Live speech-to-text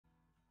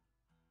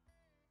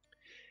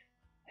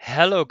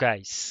Hello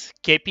guys,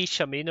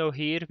 KpShamino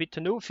here with a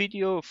new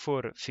video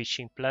for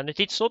Fishing Planet.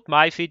 It's not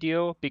my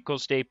video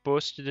because they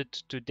posted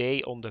it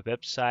today on the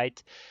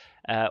website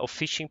of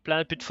Fishing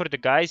Planet, but for the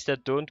guys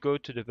that don't go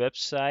to the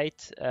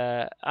website,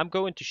 I'm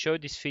going to show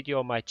this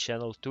video on my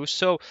channel too.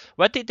 So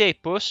what did they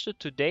post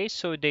today?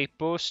 So they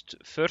post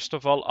first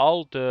of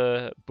all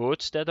the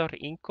boats that are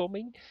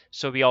incoming.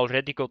 So we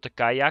already got a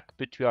kayak,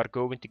 but we are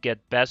going to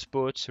get bass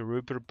boats, a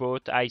rubber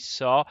boat I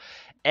saw,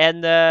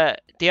 and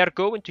they are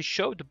going to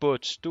show the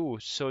boats too.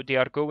 So they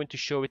are going to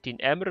show it in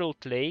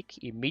Emerald Lake,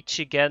 in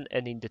Michigan,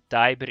 and in the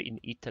Tiber in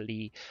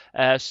Italy.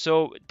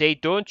 So they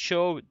don't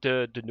show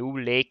the new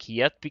lake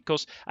yet because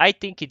I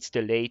think it's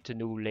delayed, the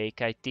new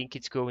lake. I think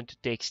it's going to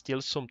take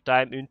still some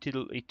time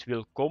until it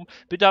will come.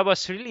 But I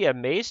was really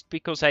amazed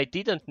because I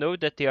didn't know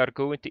that they are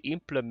going to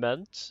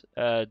implement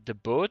the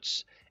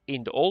boats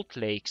in the old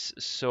lakes.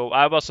 So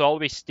I was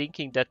always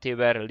thinking that they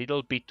were a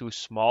little bit too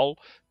small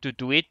to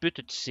do it, but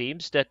it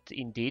seems that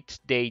indeed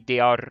they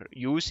are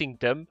using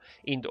them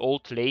in the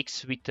old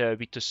lakes with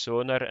the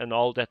sonar and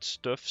all that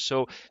stuff.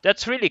 So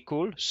that's really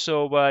cool.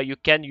 So you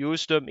can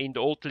use them in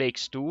the old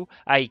lakes too,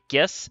 I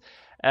guess.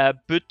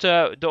 But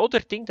the other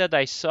thing that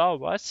I saw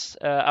was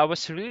I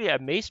was really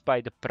amazed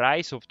by the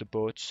price of the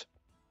boats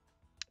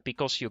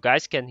because you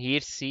guys can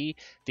here see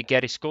the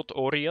Gary Scott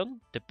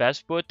Orion, the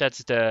best boat,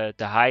 that's the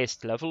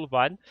highest level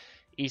one,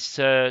 is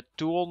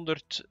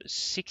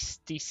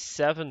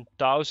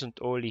 267,000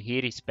 only.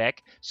 Here is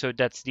back, so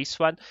that's this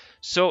one.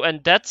 So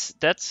and that's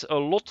a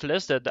lot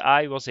less than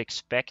I was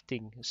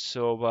expecting.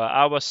 So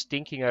I was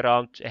thinking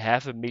around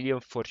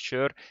 500,000 for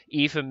sure,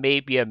 even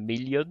maybe 1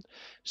 million.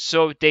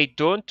 So they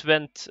don't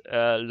went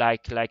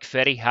like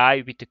very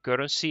high with the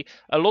currency.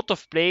 A lot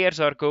of players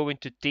are going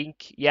to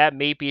think, yeah,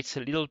 maybe it's a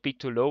little bit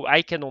too low.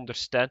 I can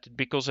understand it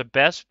because a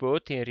bass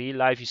boat in real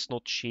life is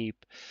not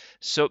cheap.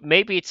 So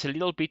maybe it's a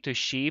little bit too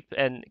cheap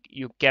and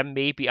you can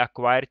maybe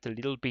acquire it a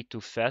little bit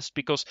too fast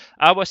because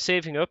I was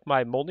saving up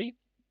my money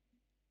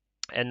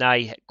and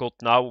I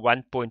got now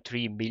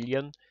 1.3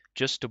 million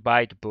just to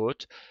buy the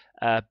boat.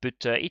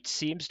 But it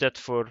seems that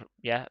for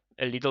a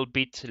little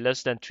bit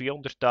less than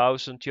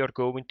 300,000 you're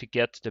going to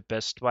get the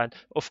best one.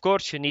 Of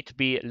course, you need to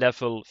be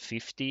level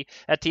 50.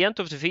 At the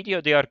end of the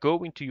video, they are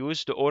going to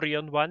use the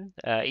Orion one.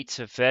 It's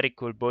a very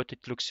cool boat.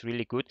 It looks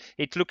really good.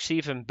 It looks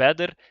even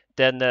better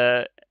than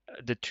the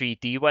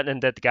 3D one,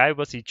 and that guy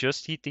was he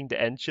just hitting the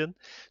engine.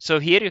 So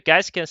here you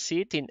guys can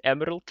see it in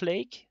Emerald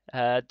Lake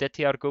that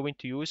they are going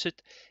to use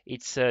it.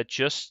 It's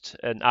just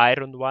an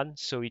iron one,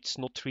 so it's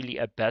not really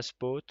a bass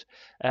boat.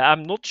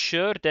 I'm not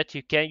sure that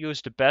you can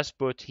use the bass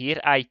boat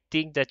here. I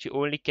think that you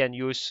only can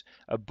use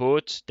a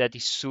boat that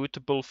is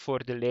suitable for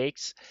the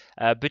lakes,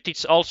 but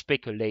it's all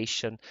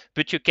speculation.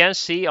 But you can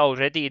see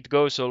already it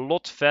goes a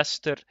lot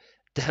faster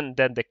than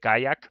the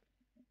kayak.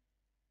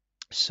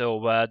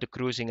 So the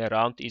cruising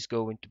around is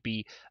going to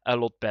be a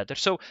lot better.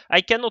 So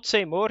I cannot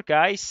say more,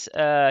 guys.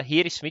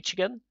 Here is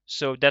Michigan.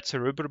 So that's a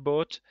rubber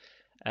boat.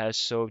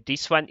 So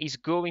this one is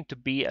going to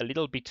be a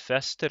little bit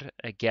faster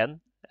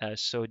again.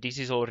 So this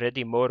is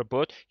already more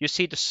boat. You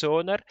see the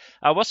sonar.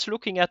 I was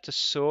looking at the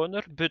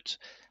sonar, but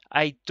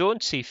I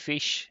don't see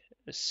fish.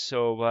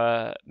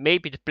 So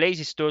maybe the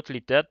place is totally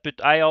dead,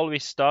 but I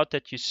always thought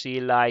that you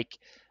see like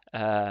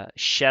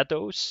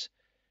shadows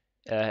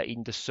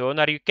in the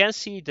sonar. You can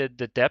see the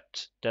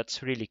depth.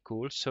 That's really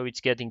cool. So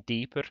it's getting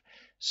deeper.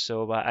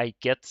 So I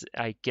guess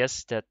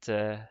that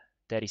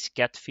there is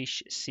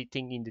catfish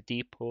sitting in the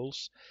deep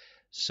holes.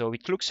 So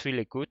it looks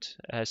really good.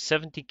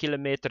 70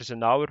 kilometers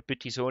an hour,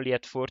 but he's only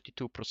at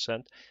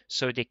 42%.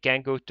 So they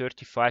can go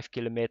 35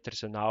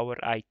 kilometers an hour,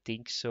 I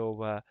think.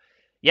 So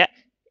yeah,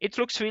 it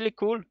looks really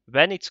cool.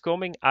 When it's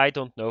coming, I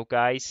don't know,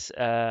 guys.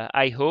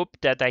 I hope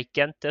that I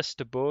can test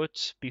the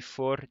boats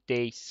before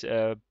they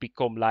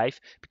become live,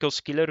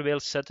 because Killer Whale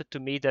said it to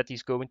me that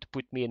he's going to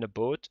put me in a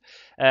boat.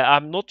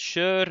 I'm not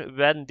sure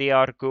when they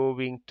are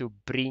going to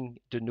bring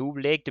the new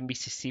lake, the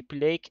Mississippi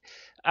Lake.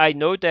 I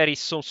know there is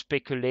some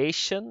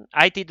speculation.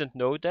 I didn't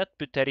know that,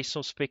 but there is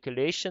some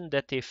speculation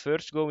that they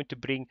first going to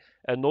bring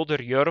another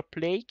Europe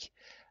lake.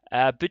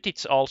 But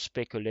it's all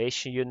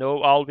speculation. You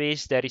know,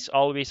 always there is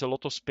always a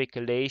lot of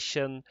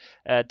speculation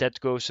that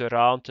goes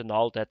around and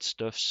all that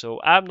stuff.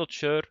 So I'm not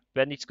sure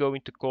when it's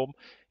going to come.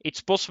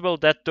 It's possible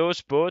that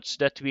those boats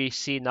that we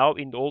see now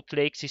in the old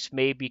lakes is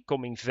maybe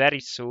coming very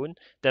soon.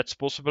 That's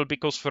possible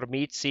because for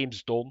me it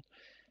seems done.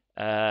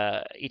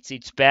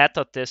 It's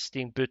beta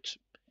testing, but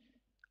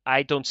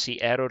I don't see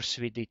errors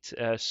with it.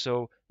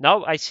 So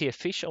now I see a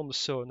fish on the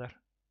sonar.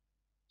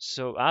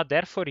 So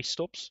therefore he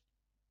stops.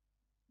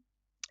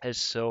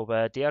 So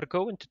they are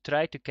going to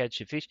try to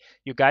catch a fish.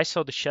 You guys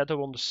saw the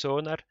shadow on the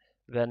sonar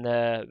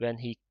when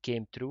he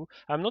came through.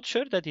 I'm not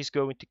sure that he's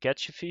going to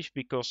catch a fish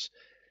because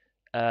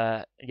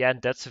yeah,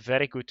 that's a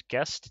very good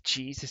cast.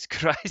 Jesus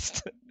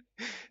Christ,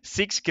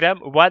 6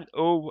 gram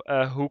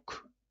 1.0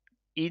 hook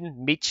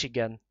in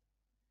Michigan.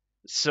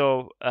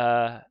 So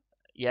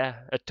yeah,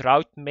 a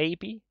trout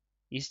maybe.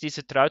 Is this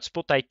a trout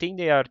spot? I think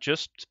they are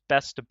just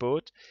past the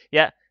boat.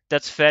 Yeah,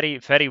 that's very,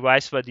 very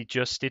wise what he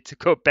just did, to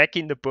go back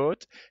in the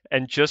boat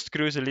and just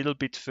cruise a little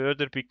bit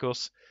further,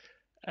 because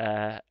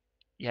uh,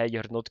 yeah,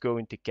 you're not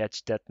going to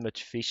catch that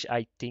much fish,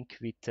 I think,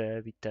 with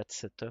that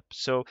setup.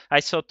 So I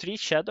saw three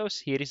shadows.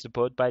 Here is the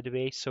boat, by the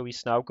way. So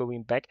he's now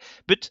going back.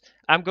 But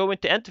I'm going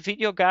to end the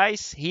video,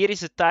 guys. Here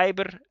is a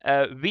timer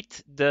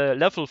with the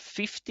level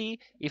 50,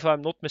 if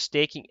I'm not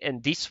mistaken.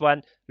 And this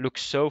one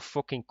looks so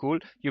fucking cool.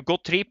 You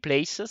got three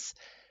places.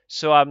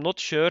 So I'm not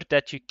sure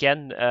that you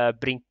can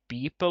bring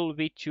people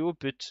with you,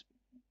 but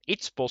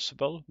it's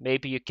possible.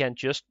 Maybe you can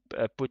just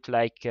put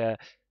like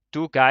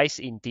two guys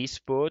in this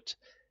boat.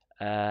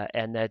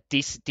 And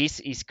this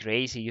is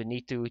crazy. You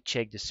need to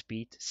check the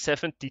speed,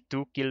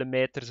 72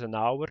 kilometers an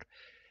hour.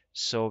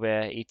 So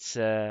it's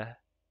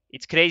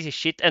crazy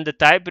shit. And the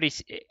timer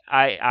is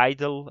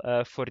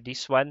idle for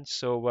this one.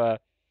 So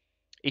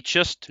it's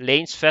just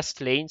lanes,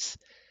 fast lanes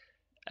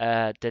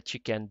that you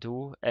can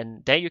do.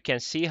 And then you can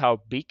see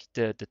how big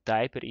the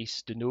timer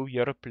is, the New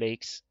Europe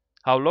lakes,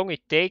 how long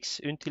it takes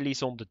until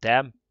he's on the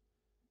dam.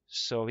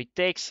 So it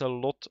takes a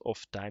lot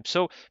of time.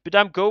 So, but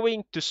I'm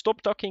going to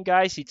stop talking,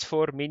 guys. It's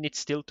 4 minutes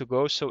still to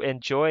go. So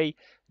enjoy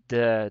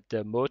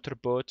the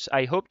motorboats.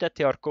 I hope that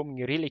they are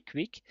coming really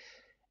quick.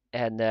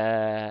 And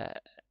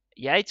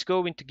yeah, it's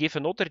going to give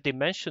another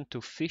dimension to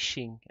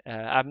fishing.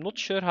 I'm not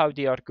sure how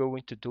they are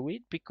going to do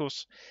it,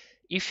 because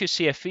if you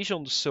see a fish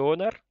on the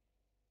sonar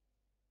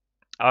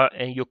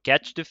and you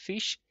catch the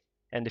fish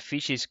and the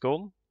fish is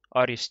gone,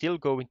 are you still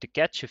going to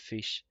catch a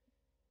fish?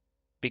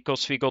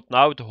 Because we got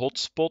now the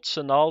hotspots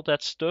and all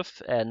that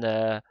stuff,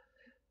 and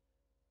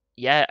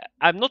yeah,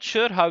 I'm not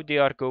sure how they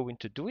are going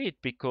to do it,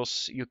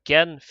 because you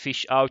can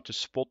fish out a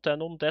spot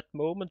and on that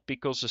moment,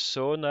 because the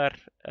sonar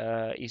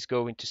is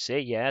going to say,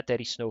 yeah, there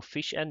is no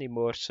fish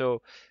anymore.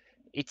 So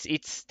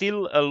it's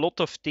still a lot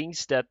of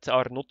things that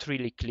are not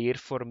really clear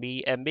for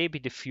me, and maybe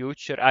the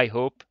future, I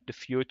hope the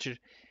future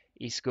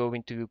is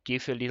going to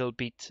give a little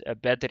bit a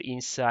better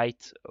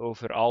insight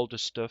over all the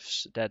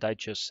stuffs that I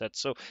just said.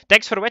 So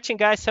thanks for watching,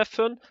 guys. Have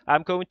fun.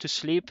 I'm going to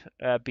sleep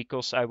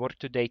because I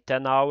worked today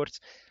 10 hours.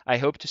 I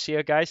hope to see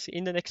you guys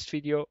in the next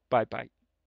video. Bye bye.